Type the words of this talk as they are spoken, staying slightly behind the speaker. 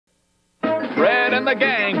Fred and the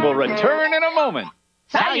gang will return in a moment.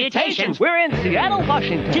 Salutations! We're in Seattle,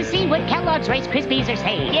 Washington. To see what Kellogg's Rice Krispies are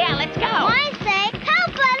saying. Yeah, let's go. Mine says,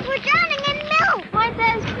 help us, we're drowning in milk. Mine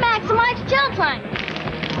says, maximize chill time.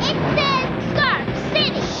 It says, Scarf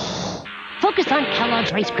City. Focus on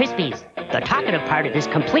Kellogg's Rice Krispies, the talkative part of this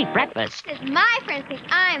complete breakfast. Because my friends think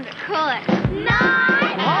I'm the coolest.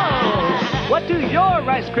 Nice! Oh, what do your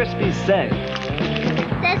Rice Krispies say?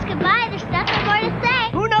 Says goodbye, there's nothing more to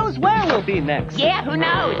say. Who knows where we'll be next? Yeah, who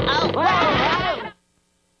knows? Oh, whoa.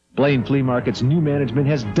 Blaine Flea Market's new management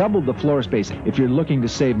has doubled the floor space. If you're looking to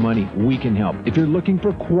save money, we can help. If you're looking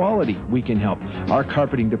for quality, we can help. Our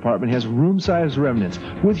carpeting department has room-size remnants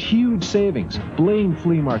with huge savings. Blaine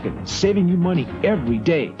Flea Market, saving you money every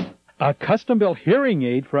day. A custom-built hearing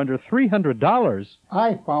aid for under $300.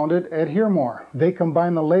 I found it at Hearmore. They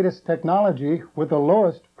combine the latest technology with the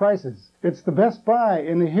lowest prices. It's the best buy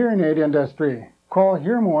in the hearing aid industry. Call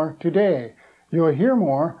Hearmore today. You'll hear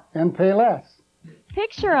more and pay less.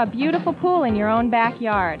 Picture a beautiful pool in your own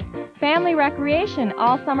backyard. Family recreation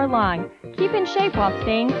all summer long. Keep in shape while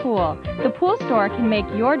staying cool. The pool store can make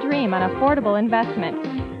your dream an affordable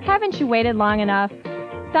investment. Haven't you waited long enough?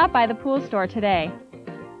 Stop by the pool store today.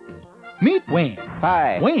 Meet Wayne.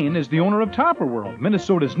 Hi. Wayne is the owner of Topper World,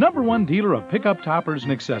 Minnesota's #1 dealer of pickup toppers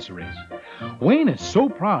and accessories. Wayne is so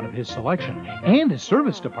proud of his selection and his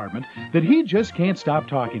service department that he just can't stop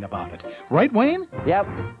talking about it. Right, Wayne? Yep.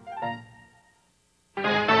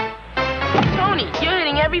 Tony, you're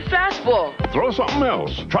hitting every fastball. Throw something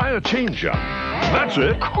else. Try a changeup. That's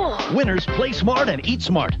it. Cool. Winners play smart and eat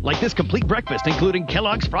smart, like this complete breakfast, including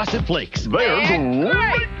Kellogg's Frosted Flakes. They're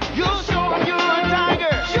great. You'll show you're a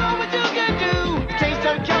tiger. Show what you can do. Taste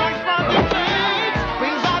of Kellogg's Frosted Flakes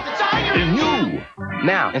brings out the tiger in you.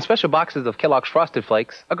 Now, in special boxes of Kellogg's Frosted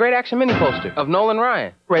Flakes, a great action mini poster of Nolan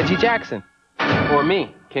Ryan, Reggie Jackson, or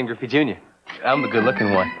me, Ken Griffey Jr. I'm the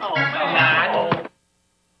good-looking one. Oh, my God.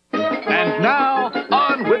 And now,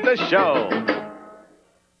 on with the show.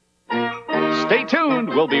 Stay tuned.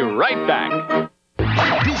 We'll be right back.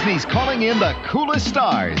 Disney's calling in the coolest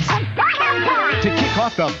stars to kick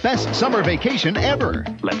off the best summer vacation ever.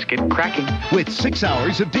 Let's get cracking. With 6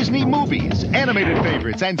 hours of Disney movies, animated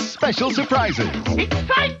favorites, and special surprises.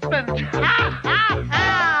 excitement. Ha, ha,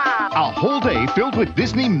 ha. A whole day filled with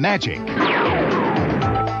Disney magic,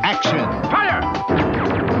 action, Fire,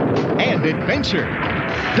 and adventure.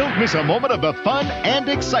 Don't miss a moment of the fun and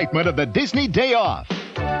excitement of the Disney Day Off.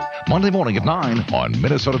 Monday morning at 9 on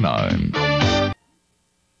Minnesota 9.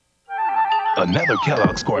 Another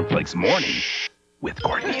Kellogg's Corn Flakes morning with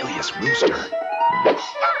Cornelius Rooster.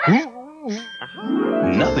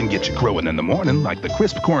 Nothing gets you crowing in the morning like the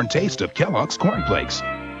crisp corn taste of Kellogg's Corn Flakes.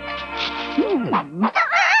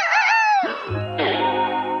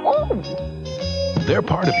 They're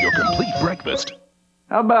part of your complete breakfast.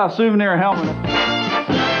 How about a souvenir helmet?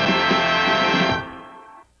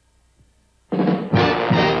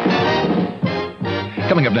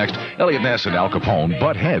 Coming up next, Elliot Ness and Al Capone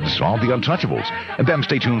butt heads on The Untouchables. And then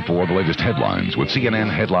stay tuned for the latest headlines with CNN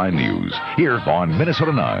Headline News here on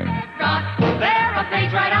Minnesota 9. They're a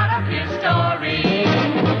page right out of history.